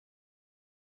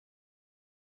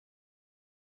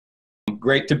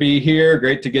Great to be here.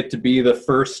 Great to get to be the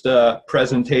first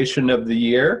presentation of the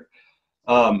year.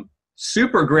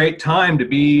 Super great time to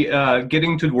be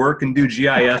getting to work and do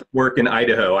GIS work in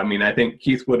Idaho. I mean, I think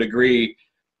Keith would agree.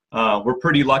 We're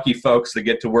pretty lucky folks that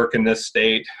get to work in this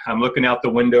state. I'm looking out the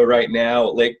window right now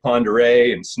at Lake Pend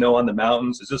Oreille and snow on the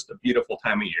mountains. It's just a beautiful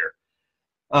time of year.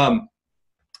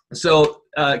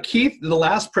 Keith, the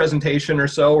last presentation or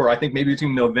so, or I think maybe it was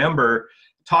in November,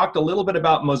 talked a little bit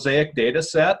about Mosaic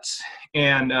Datasets.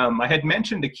 And I had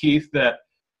mentioned to Keith that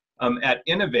at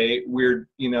Innovate, we're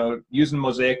using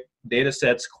Mosaic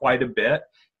Datasets quite a bit.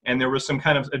 And there was some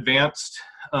kind of advanced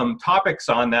topics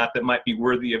on that that might be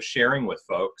worthy of sharing with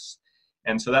folks.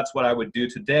 And so that's what I would do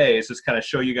today, is just kind of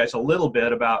show you guys a little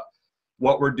bit about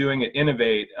what we're doing at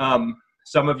Innovate.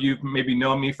 Some of you maybe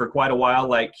know me for quite a while,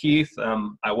 like Keith.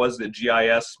 I was the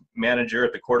GIS manager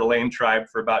at the Coeur d'Alene tribe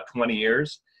for about 20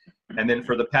 years. And then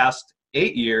for the past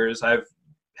 8 years, I've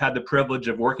had the privilege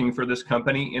of working for this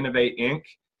company, Innovate Inc.,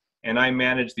 and I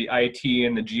manage the IT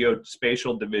and the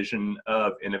geospatial division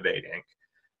of Innovate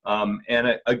Inc.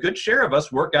 And a good share of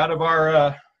us work out of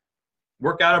our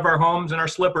homes in our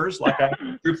slippers, like I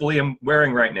truthfully am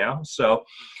wearing right now. So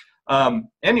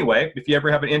anyway, if you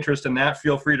ever have an interest in that,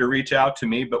 feel free to reach out to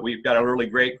me. But we've got a really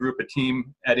great group of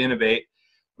team at Innovate.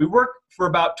 We work for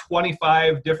about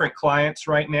 25 different clients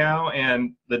right now,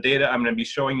 and the data I'm going to be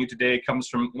showing you today comes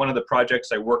from one of the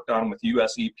projects I worked on with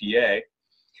US EPA.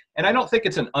 And I don't think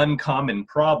it's an uncommon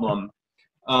problem.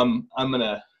 I'm going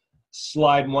to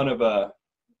slide one of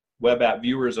web app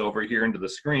viewers over here into the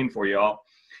screen for y'all.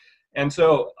 And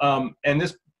so, and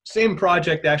this same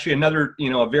project, actually another,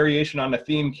 a variation on the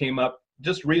theme came up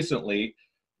just recently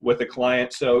with a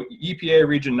client. So EPA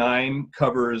Region 9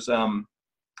 covers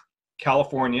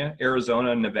California,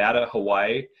 Arizona, Nevada,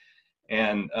 Hawaii,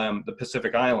 and the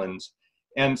Pacific Islands.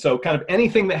 And so kind of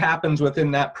anything that happens within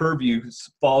that purview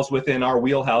falls within our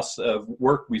wheelhouse of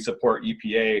work. We support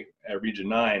EPA at Region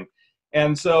 9.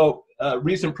 And so a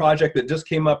recent project that just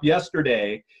came up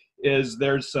yesterday is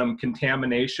there's some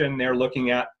contamination they're looking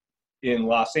at in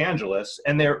Los Angeles,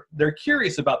 and they're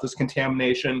curious about this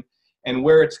contamination and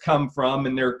where it's come from,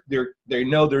 and they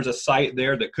know there's a site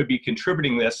there that could be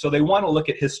contributing this, so they want to look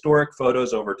at historic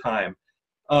photos over time.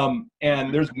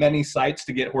 And there's many sites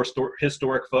to get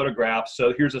historic photographs.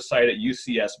 So here's a site at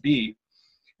UCSB.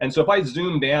 And so if I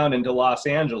zoom down into Los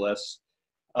Angeles,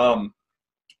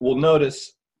 we'll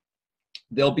notice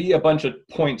there'll be a bunch of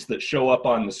points that show up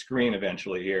on the screen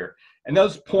eventually here. And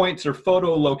those points are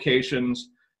photo locations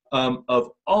of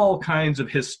all kinds of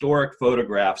historic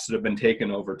photographs that have been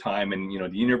taken over time. And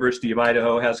the University of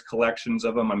Idaho has collections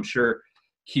of them. I'm sure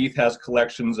Keith has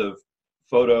collections of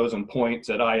photos and points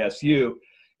at ISU.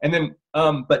 And then,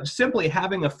 but simply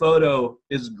having a photo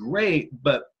is great,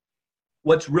 but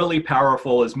what's really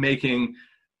powerful is making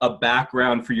a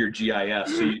background for your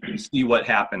GIS so you can see what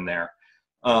happened there.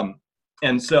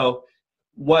 And so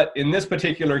what, in this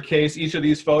particular case, each of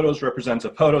these photos represents a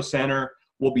photo center.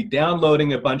 We'll be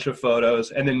downloading a bunch of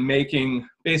photos and then making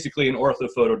basically an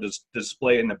orthophoto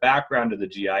display in the background of the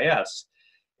GIS.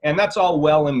 And that's all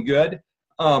well and good,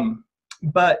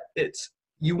 but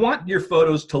you want your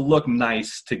photos to look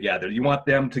nice together. You want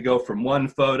them to go from one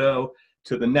photo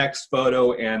to the next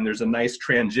photo, and there's a nice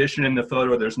transition in the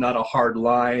photo. There's not a hard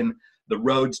line. The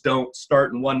roads don't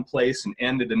start in one place and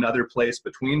end at another place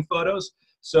between photos.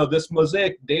 So this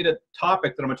Mosaic data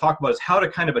topic that I'm going to talk about is how to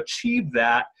kind of achieve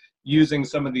that using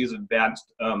some of these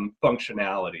advanced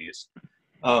functionalities.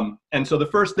 And so the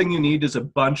first thing you need is a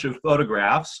bunch of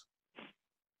photographs.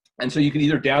 And so you can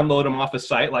either download them off a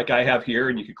site like I have here,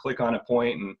 and you could click on a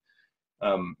point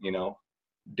and,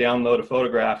 download a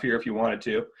photograph here if you wanted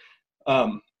to.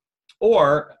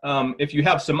 Or if you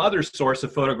have some other source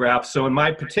of photographs, so in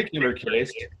my particular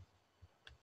case,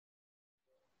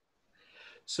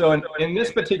 in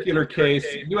this particular case,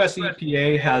 US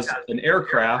EPA has an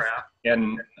aircraft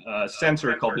and a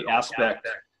sensor called the aspect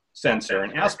sensor.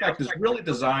 And aspect is really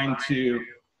designed to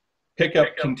pick up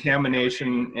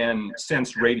contamination and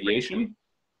sense radiation.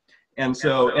 And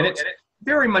so, and it's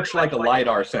very much like a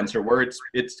LiDAR sensor, where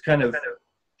it's kind of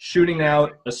shooting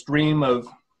out a stream of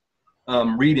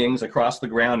readings across the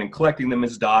ground and collecting them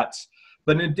as dots.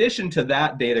 But in addition to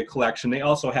that data collection, they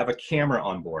also have a camera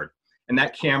on board. And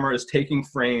that camera is taking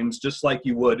frames just like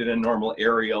you would in a normal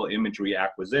aerial imagery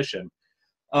acquisition.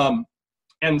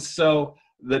 And so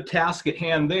the task at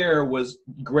hand there was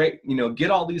great,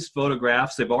 get all these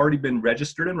photographs. They've already been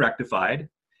registered and rectified,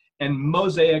 and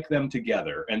mosaic them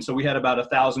together. And so we had about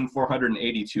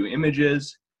 1,482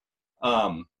 images.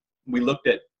 We looked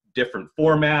at different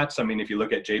formats. I mean, if you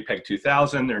look at JPEG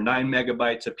 2000, they're 9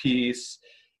 megabytes a piece.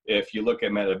 If you look at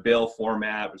them at a bill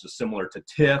format, which is similar to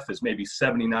TIFF, is maybe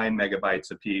 79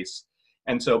 megabytes apiece.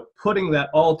 And so putting that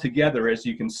all together, as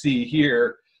you can see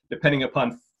here, depending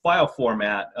upon file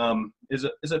format, is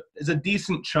a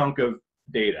decent chunk of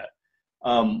data.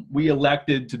 We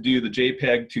elected to do the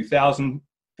JPEG 2000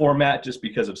 format just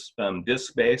because of disk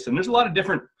space, and there's a lot of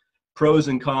different pros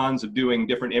and cons of doing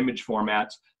different image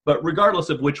formats, but regardless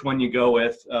of which one you go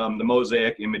with, the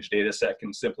Mosaic image dataset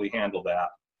can simply handle that.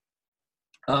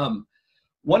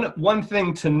 One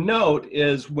thing to note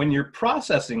is when you're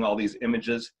processing all these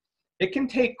images, it can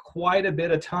take quite a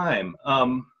bit of time.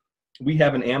 We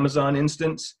have an Amazon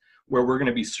instance where we're going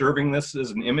to be serving this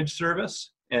as an image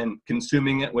service and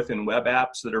consuming it within web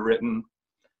apps that are written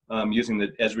using the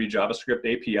Esri JavaScript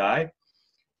API.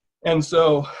 And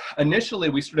so initially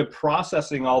we started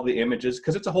processing all the images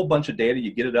because it's a whole bunch of data.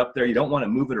 You get it up there, you don't want to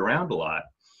move it around a lot.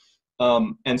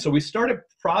 And so we started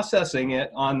processing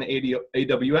it on the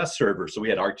AWS server. So we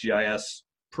had ArcGIS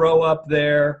Pro up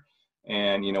there,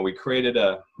 and we created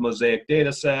a Mosaic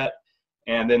dataset,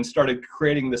 and then started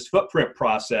creating this footprint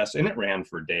process, and it ran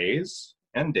for days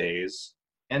and days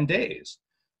and days.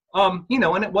 And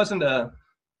it wasn't a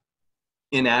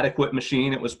inadequate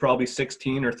machine. It was probably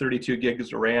 16 or 32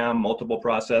 gigs of RAM, multiple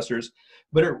processors,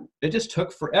 but it just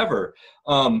took forever.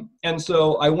 And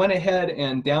so I went ahead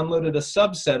and downloaded a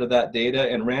subset of that data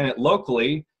and ran it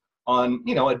locally on,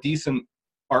 a decent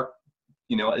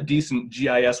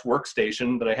GIS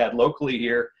workstation that I had locally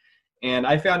here. And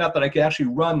I found out that I could actually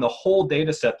run the whole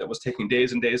data set that was taking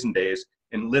days and days and days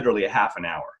in literally a half an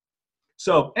hour.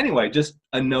 So anyway, just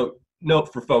a note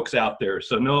for folks out there.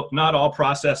 So not all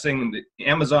processing.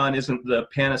 Amazon isn't the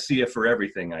panacea for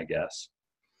everything, I guess.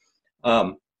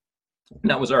 And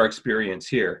that was our experience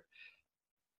here.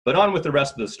 But on with the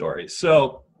rest of the story.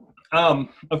 So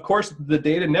of course, the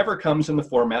data never comes in the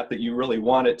format that you really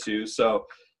want it to. So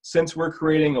since we're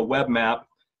creating a web map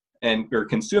and we're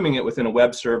consuming it within a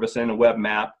web service and a web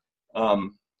map,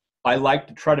 I like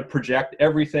to try to project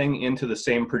everything into the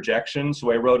same projection.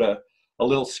 So I wrote a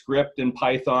little script in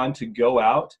Python to go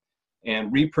out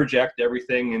and reproject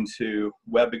everything into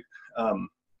Web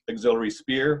Auxiliary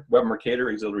Sphere, Web Mercator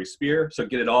Auxiliary Sphere, so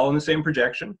get it all in the same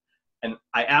projection. And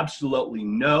I absolutely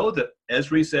know that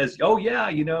Esri says, oh yeah,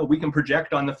 we can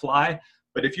project on the fly,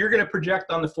 but if you're gonna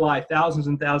project on the fly thousands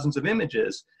and thousands of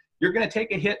images, you're gonna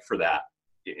take a hit for that.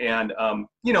 And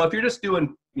if you're just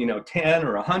doing 10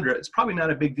 or 100, it's probably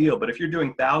not a big deal, but if you're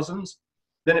doing thousands,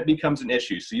 then it becomes an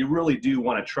issue. So you really do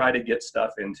want to try to get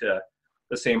stuff into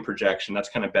the same projection. That's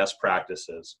kind of best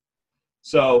practices.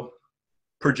 So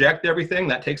project everything.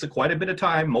 That takes quite a bit of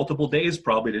time, multiple days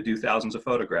probably, to do thousands of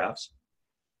photographs.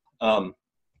 And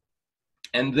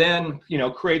then,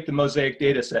 create the Mosaic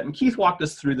data set. And Keith walked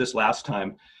us through this last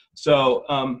time. So,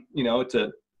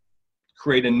 to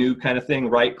create a new kind of thing,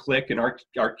 right click in our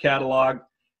catalog,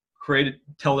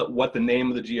 tell it what the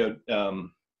name of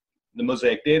the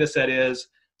Mosaic data set is,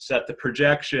 set the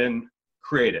projection,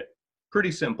 create it.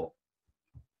 Pretty simple.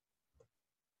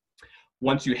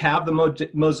 Once you have the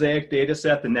Mosaic data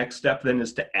set, the next step then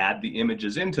is to add the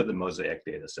images into the Mosaic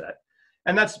data set.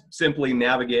 And that's simply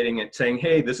navigating it, saying,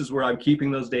 hey, this is where I'm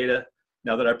keeping those data.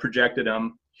 Now that I've projected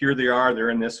them, here they are, they're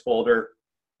in this folder.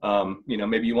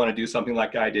 Maybe you want to do something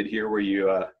like I did here where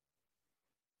you,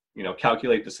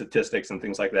 calculate the statistics and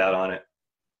things like that on it.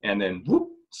 And then whoop,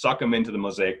 suck them into the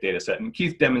Mosaic data set. And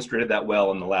Keith demonstrated that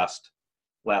well in the last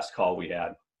call we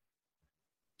had.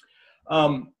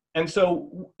 And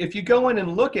so if you go in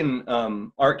and look in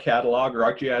Arc Catalog or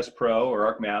ArcGIS Pro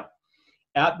or ArcMap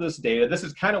at this data, this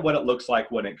is kind of what it looks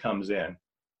like when it comes in.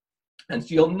 And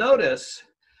so you'll notice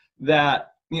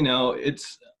that,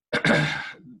 it's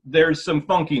there's some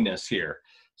funkiness here.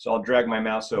 So I'll drag my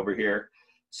mouse over here.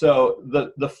 So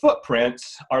the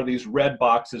footprints are these red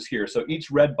boxes here. So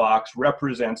each red box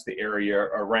represents the area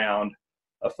around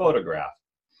a photograph.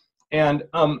 And,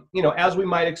 as we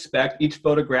might expect, each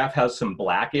photograph has some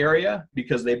black area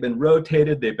because they've been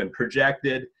rotated, they've been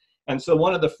projected. And so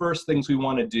one of the first things we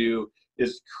want to do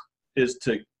is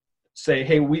to say,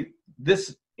 hey,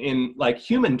 this in like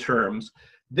human terms,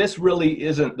 this really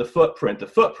isn't the footprint. The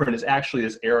footprint is actually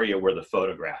this area where the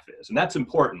photograph is. And that's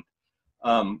important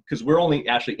because we're only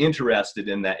actually interested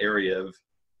in that area of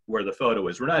where the photo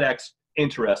is. We're not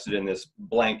interested in this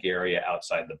blank area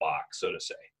outside the box, so to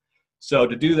say. So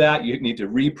to do that, you need to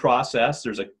reprocess.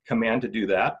 There's a command to do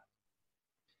that.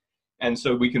 And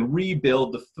so we can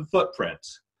rebuild the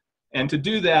footprints. And to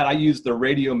do that, I use the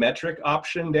radiometric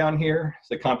option down here,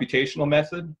 the computational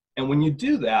method. And when you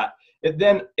do that, it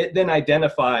then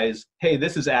identifies, hey,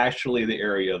 this is actually the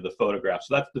area of the photograph.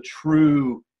 So that's the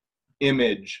true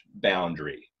image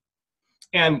boundary.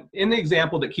 And in the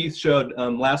example that Keith showed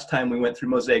last time we went through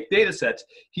Mosaic Datasets,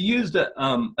 he used a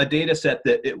dataset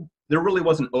that there really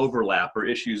wasn't overlap or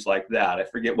issues like that. I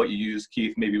forget what you used,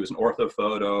 Keith. Maybe it was an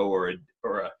orthophoto or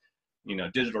a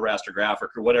digital raster graphic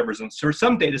or whatever. And so for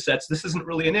some datasets, this isn't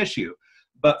really an issue.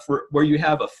 But for where you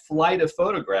have a flight of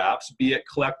photographs, be it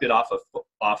collected off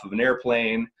of an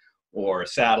airplane or a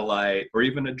satellite or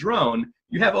even a drone,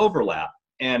 you have overlap.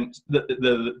 And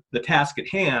the task at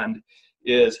hand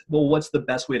is, well, what's the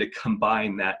best way to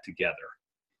combine that together?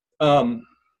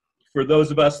 For those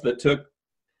of us that took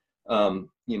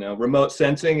remote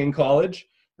sensing in college,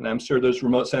 and I'm sure there's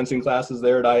remote sensing classes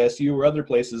there at ISU or other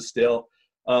places still,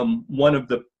 one of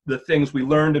the things we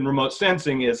learned in remote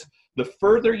sensing is the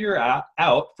further you're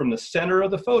out from the center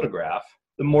of the photograph,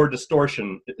 the more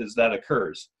distortion is that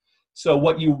occurs. So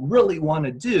what you really want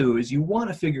to do is you want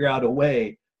to figure out a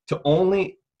way to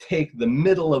only take the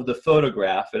middle of the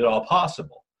photograph if at all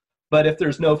possible. But if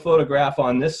there's no photograph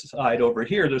on this side over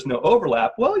here, there's no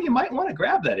overlap, well, you might want to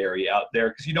grab that area out there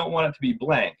because you don't want it to be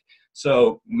blank.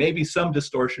 So maybe some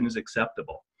distortion is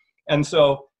acceptable. And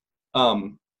so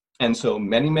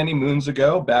many, many moons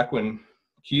ago, back when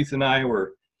Keith and I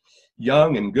were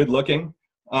young and good looking,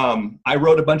 I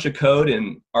wrote a bunch of code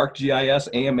in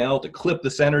ArcGIS AML to clip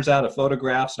the centers out of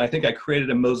photographs. And I think I created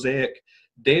a Mosaic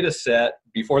Dataset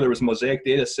before there was Mosaic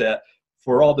Dataset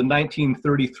for all the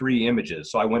 1933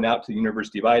 images. So I went out to the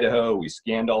University of Idaho, we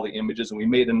scanned all the images, and we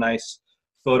made a nice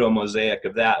photo mosaic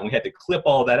of that. And we had to clip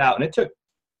all that out. And it took,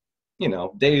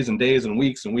 days and days and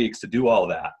weeks to do all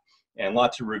that, and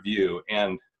lots of review.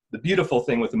 And the beautiful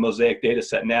thing with the Mosaic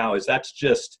Dataset now is that's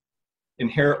just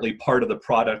inherently part of the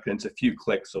product, and it's a few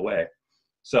clicks away.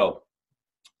 So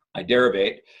I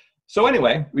derivate. So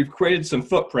anyway, we've created some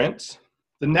footprints.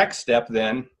 The next step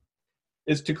then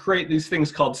is to create these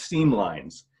things called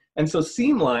seamlines. And so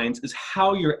seamlines is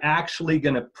how you're actually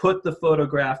going to put the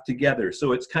photograph together.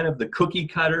 So it's kind of the cookie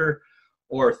cutter,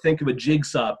 or think of a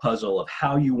jigsaw puzzle of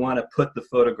how you want to put the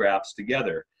photographs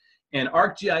together. And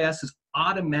ArcGIS is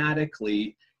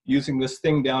automatically using this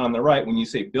thing down on the right. When you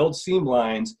say build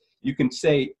seamlines, you can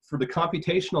say for the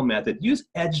computational method, use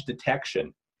edge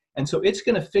detection. And so it's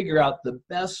going to figure out the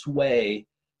best way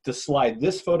to slide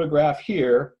this photograph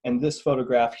here and this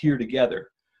photograph here together,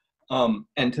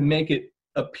 and to make it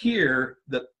appear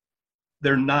that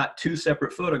they're not two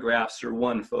separate photographs or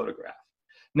one photograph.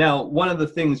 Now, one of the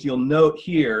things you'll note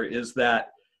here is that,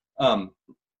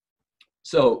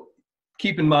 so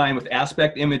keep in mind with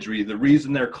aspect imagery, the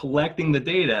reason they're collecting the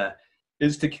data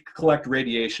is to collect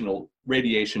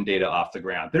radiation data off the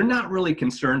ground. They're not really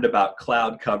concerned about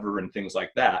cloud cover and things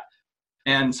like that.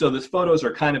 And so the photos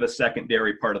are kind of a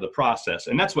secondary part of the process.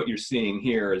 And that's what you're seeing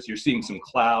here, is you're seeing some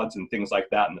clouds and things like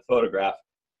that in the photograph,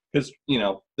 because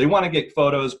they want to get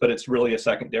photos, but it's really a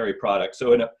secondary product.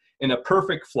 So in a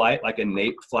perfect flight, like a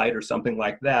nape flight or something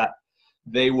like that,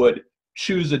 they would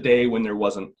choose a day when there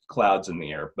wasn't clouds in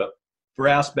the air. But for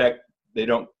aspect, they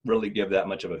don't really give that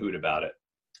much of a hoot about it.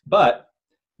 But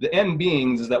the end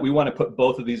being is that we want to put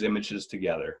both of these images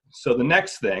together. So the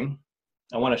next thing,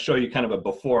 I want to show you kind of a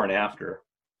before and after.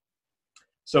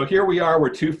 So here we are where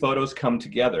two photos come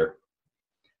together.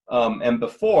 And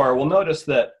before, we'll notice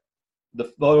that the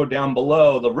photo down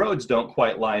below, the roads don't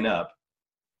quite line up.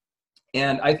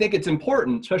 And I think it's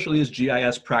important, especially as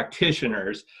GIS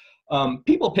practitioners,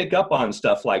 people pick up on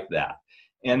stuff like that.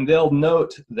 And they'll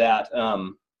note that,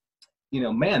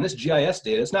 man, this GIS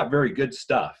data is not very good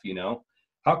stuff,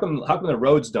 How come the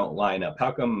roads don't line up?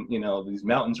 How come, these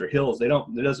mountains or hills, it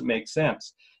doesn't make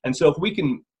sense. And so if we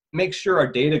can make sure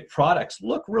our data products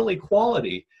look really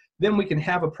quality, then we can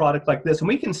have a product like this. And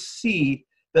we can see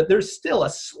that there's still a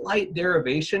slight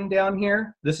derivation down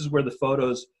here. This is where the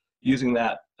photos using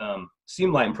that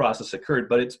seamline process occurred,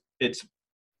 but it's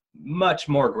much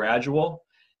more gradual,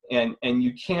 and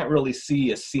you can't really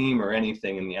see a seam or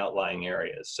anything in the outlying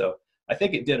areas. So I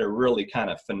think it did a really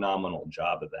kind of phenomenal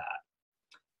job of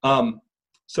that.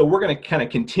 So we're going to kind of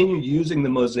continue using the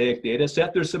Mosaic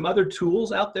Dataset. There's some other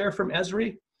tools out there from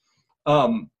Esri.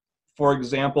 For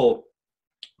example,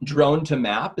 Drone to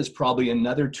Map is probably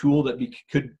another tool that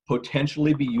could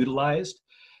potentially be utilized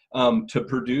to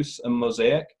produce a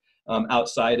mosaic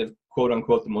outside of quote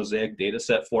unquote the Mosaic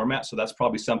Dataset format. So that's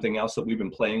probably something else that we've been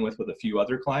playing with a few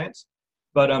other clients.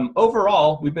 But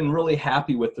overall, we've been really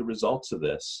happy with the results of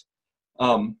this.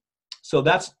 So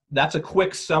that's a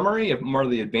quick summary of more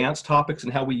of the advanced topics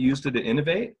and how we used it to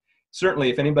innovate. Certainly,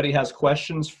 if anybody has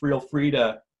questions, feel free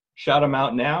to shout them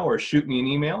out now or shoot me an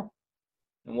email,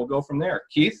 and we'll go from there.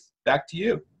 Keith, back to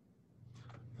you.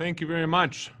 Thank you very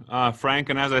much, Frank.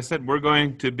 And as I said, we're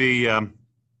going to be,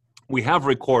 we have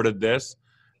recorded this,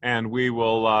 and we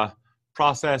will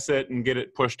process it and get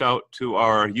it pushed out to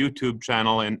our YouTube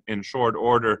channel in short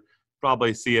order.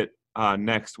 Probably see it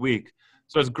next week.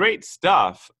 So it's great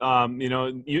stuff. You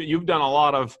know, you've done a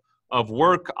lot of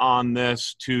work on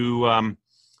this to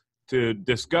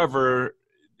discover,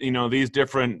 you know, these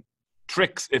different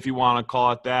tricks, if you want to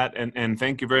call it that. And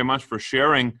thank you very much for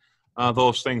sharing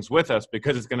those things with us,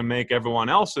 because it's going to make everyone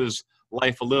else's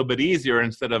life a little bit easier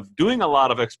instead of doing a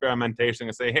lot of experimentation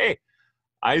and say, hey,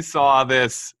 I saw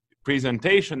this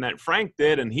presentation that Frank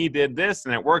did and he did this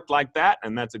and it worked like that,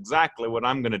 and that's exactly what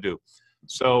I'm going to do.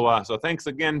 So thanks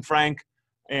again, Frank.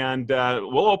 And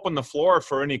we'll open the floor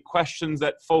for any questions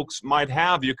that folks might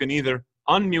have. You can either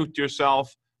unmute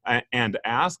yourself and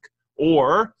ask,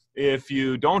 or if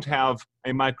you don't have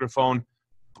a microphone,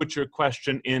 put your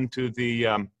question into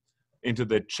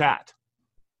the chat.